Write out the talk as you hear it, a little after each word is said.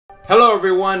Hello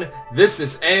everyone, this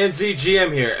is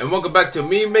ANZGM here, and welcome back to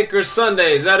Meme Maker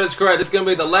Sundays. That is correct, this is going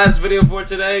to be the last video for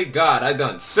today. God, I've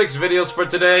done 6 videos for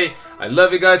today. I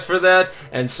love you guys for that.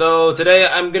 And so today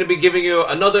I'm going to be giving you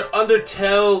another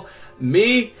Undertale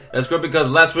me. That's good because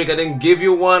last week I didn't give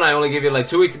you one. I only gave you like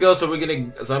 2 weeks ago, so I'm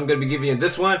gonna be giving you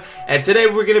this one. And today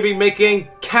we're gonna be making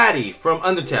Catty from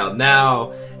Undertale.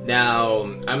 Now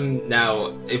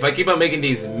if I keep on making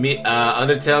these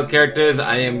Undertale characters,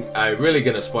 I really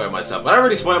gonna spoil myself. But I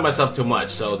already spoiled myself too much,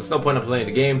 so there's no point in playing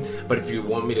the game. But if you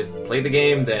want me to play the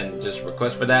game, then just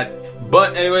request for that.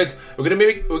 But anyways, we're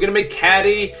gonna make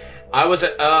Catty. I was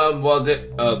at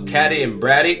Catty and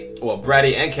Bratty, well,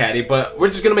 Bratty and Catty, but we're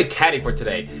just gonna make Catty for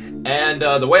today. And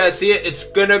the way I see it, it's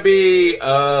gonna be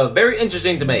very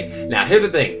interesting to make. Now here's the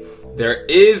thing, there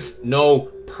is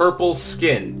no purple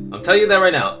skin. I'm telling you that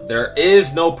right now, there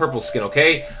is no purple skin,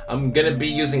 okay? I'm gonna be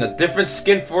using a different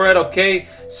skin for it, okay?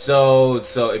 So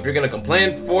if you're gonna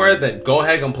complain for it, then go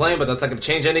ahead and complain, but that's not gonna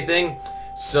change anything.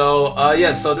 So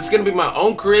yeah, so this is gonna be my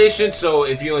own creation. So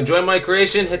if you enjoy my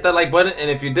creation, hit that like button, and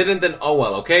if you didn't, then oh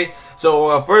well, okay? So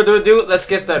without further ado, let's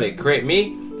get started. Create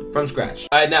me from scratch.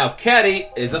 Alright, now Catty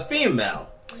is a female.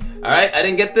 Alright, I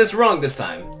didn't get this wrong this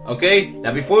time. Okay,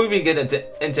 now before we get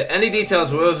into any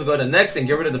details, we'll also go to next and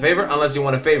get rid of the favorite unless you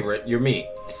want to favorite. You're me.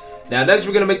 Now next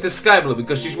we're gonna make this sky blue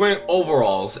because she's wearing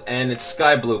overalls and it's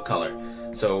sky blue color.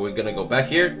 So we're gonna go back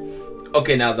here.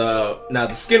 Okay, now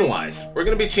the skin wise, we're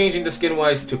gonna be changing the skin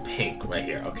wise to pink right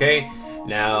here. Okay,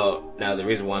 now the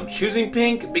reason why I'm choosing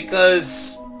pink,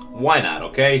 because why not?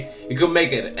 Okay, you can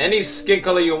make it any skin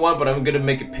color you want, but I'm gonna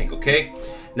make it pink. Okay,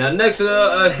 now next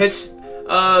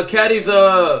Catty's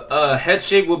head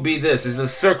shape will be this. It's a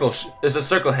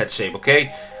circle head shape.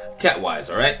 Okay, cat wise.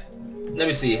 All right, let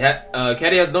me see.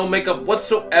 Catty has no makeup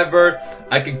whatsoever.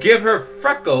 I could give her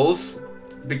freckles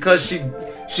because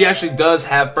she actually does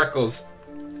have freckles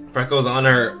on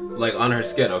her, like on her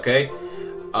skin, okay?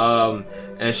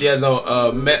 And she has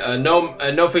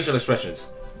no facial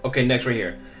expressions. Okay, next right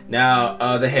here.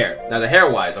 Now the hair. Now the hair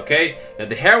wise, okay? Now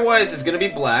the hair wise is gonna be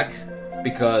black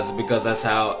because that's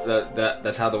how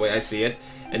that's how the way I see it.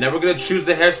 And now we're gonna choose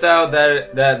the hairstyle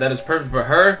that is perfect for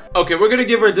her. Okay, we're gonna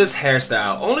give her this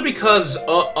hairstyle only because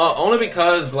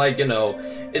like, you know,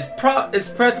 it's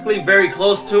practically very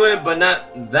close to it, but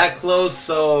not that close.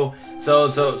 So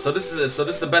this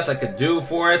is the best I could do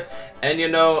for it. And you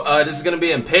know, this is gonna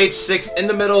be in page 6 in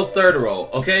the middle, 3rd row.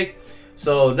 Okay.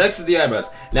 So next is the eyebrows.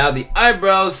 Now the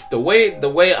eyebrows, the way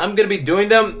I'm gonna be doing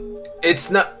them, it's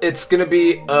gonna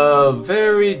be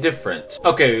very different.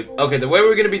 Okay, the way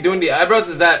we're gonna be doing the eyebrows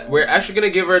is that we're actually gonna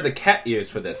give her the cat ears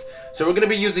for this. So we're gonna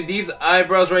be using these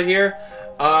eyebrows right here.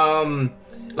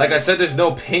 Like I said, there's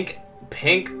no pink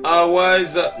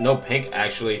wise, no pink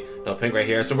actually, no pink right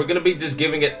here. So we're gonna be just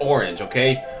giving it orange,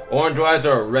 okay? Orange wise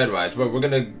or red wise, but we're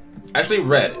gonna actually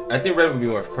red. I think red would be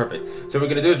more perfect. So what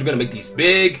we're gonna do is we're gonna make these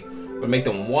big, we'll make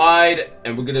them wide,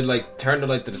 and we're gonna like turn them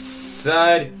like to the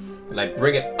side. Like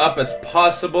bring it up as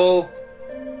possible,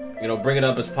 you know, bring it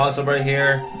up as possible right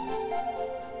here.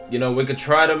 You know, we could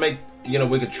try to make,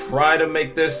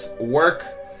 this work.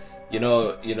 You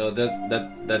know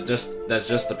that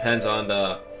just depends on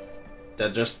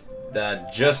that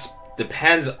just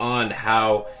depends on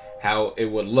how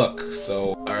it would look.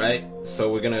 So all right,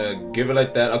 so we're gonna give it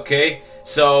like that. Okay,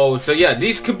 so yeah,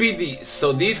 these could be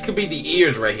the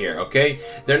ears right here. Okay,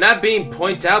 they're not being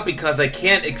pointed out because I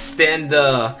can't extend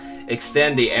the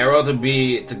arrow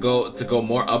to go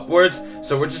more upwards.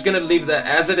 So we're just gonna leave that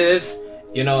as it is.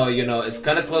 You know, it's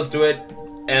kind of close to it.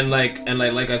 And like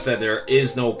I said, there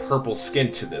is no purple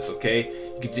skin to this, okay?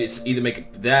 You could just either make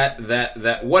it that,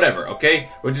 whatever, okay?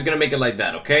 We're just gonna make it like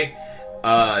that, okay?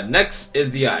 Next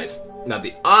is the eyes. Now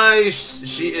the eyes,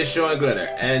 she is showing glitter,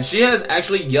 and she has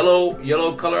actually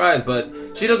yellow color eyes, but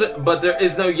she doesn't. But there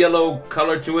is no yellow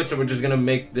color to it, so we're just gonna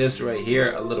make this right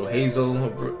here a little hazel,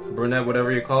 brunette,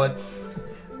 whatever you call it.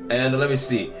 And let me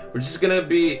see. We're gonna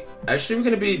be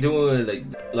doing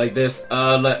like this,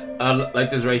 like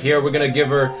this right here. We're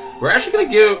actually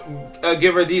gonna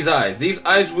give her these eyes. These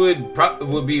eyes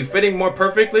would be fitting more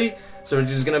perfectly. So we're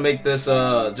just gonna make this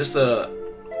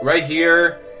right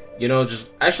here. You know, just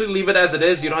actually leave it as it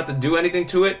is. You don't have to do anything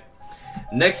to it.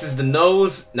 Next is the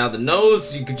nose. Now the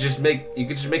nose, you could just make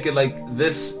it like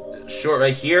this short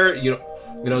right here. You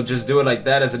know, just do it like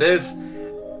that as it is.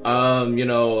 You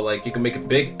know, like you can make it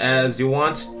big as you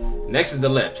want. Next is the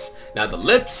lips. Now the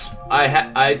lips,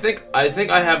 I think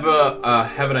I have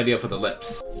an idea for the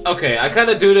lips. Okay, I kind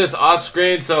of do this off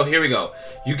screen, so here we go.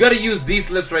 You gotta use these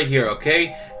lips right here,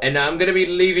 okay? And I'm gonna be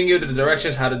leaving you the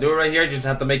directions how to do it right here. You just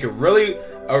have to make it really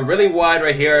wide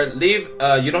right here.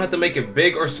 You don't have to make it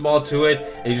big or small to it.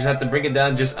 And you just have to bring it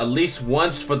down just at least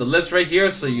once for the lips right here.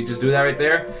 So you just do that right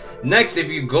there. Next, if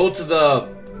you go to the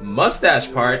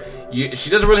mustache part, she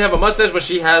doesn't really have a mustache, but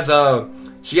she has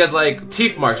like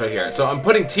teeth marks right here. So I'm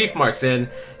putting teeth marks in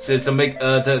to make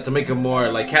it more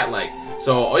like cat-like.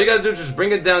 So all you gotta do is just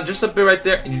bring it down just a bit right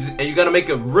there, and you gotta make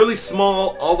it really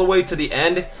small all the way to the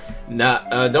end.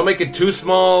 Don't make it too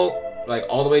small, like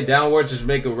all the way downwards. Just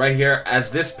make it right here as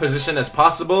this position as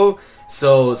possible.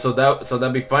 So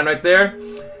that'd be fine right there.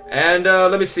 And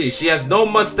let me see. She has no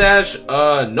mustache,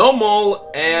 no mole,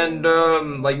 and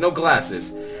like no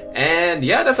glasses. And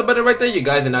yeah, that's about it right there, you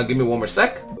guys. And now give me one more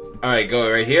sec. Alright,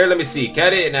 go right here. Let me see.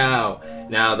 Catty, now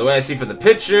the way I see from the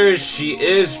pictures, she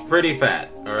is pretty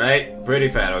fat. Alright? Pretty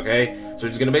fat, okay? So we're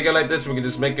just gonna make it like this. We can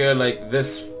just make her like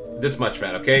this much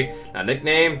fat, okay? Now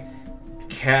nickname,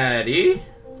 Catty.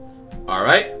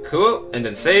 Alright, cool. And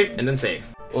then save, and then save.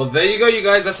 Well, there you go, you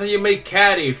guys. That's how you make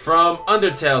Catty from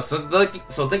Undertale.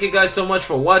 So thank you guys so much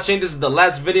for watching. This is the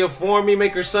last video for Meme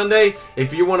Maker Sunday.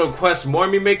 If you want to request more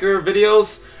Meme Maker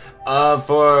videos,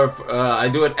 I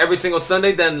do it every single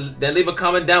Sunday, then leave a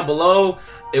comment down below.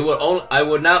 I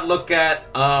would not look at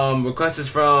requests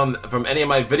from any of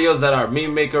my videos that are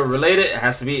Meme Maker related. It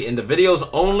has to be in the videos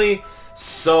only.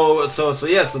 So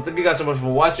thank you guys so much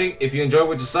for watching. If you enjoyed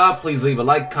what you saw, please leave a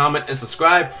like, comment, and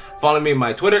subscribe. Follow me on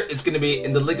my Twitter. It's going to be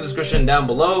in the link in the description down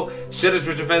below. Share this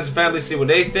with your friends and family, see what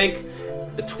they think.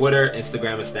 The Twitter,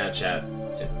 Instagram, and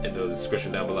Snapchat in the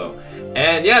description down below.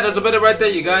 And yeah, that's about it right there,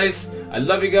 you guys. I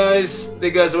love you guys. Thank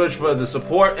you guys so much for the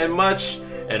support and much.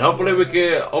 And hopefully we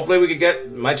can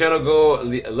get my channel go a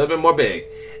little bit more big.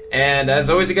 And as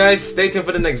always, you guys, stay tuned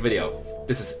for the next video.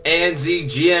 This is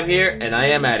ANZGM here, and I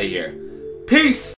am out of here. Peace!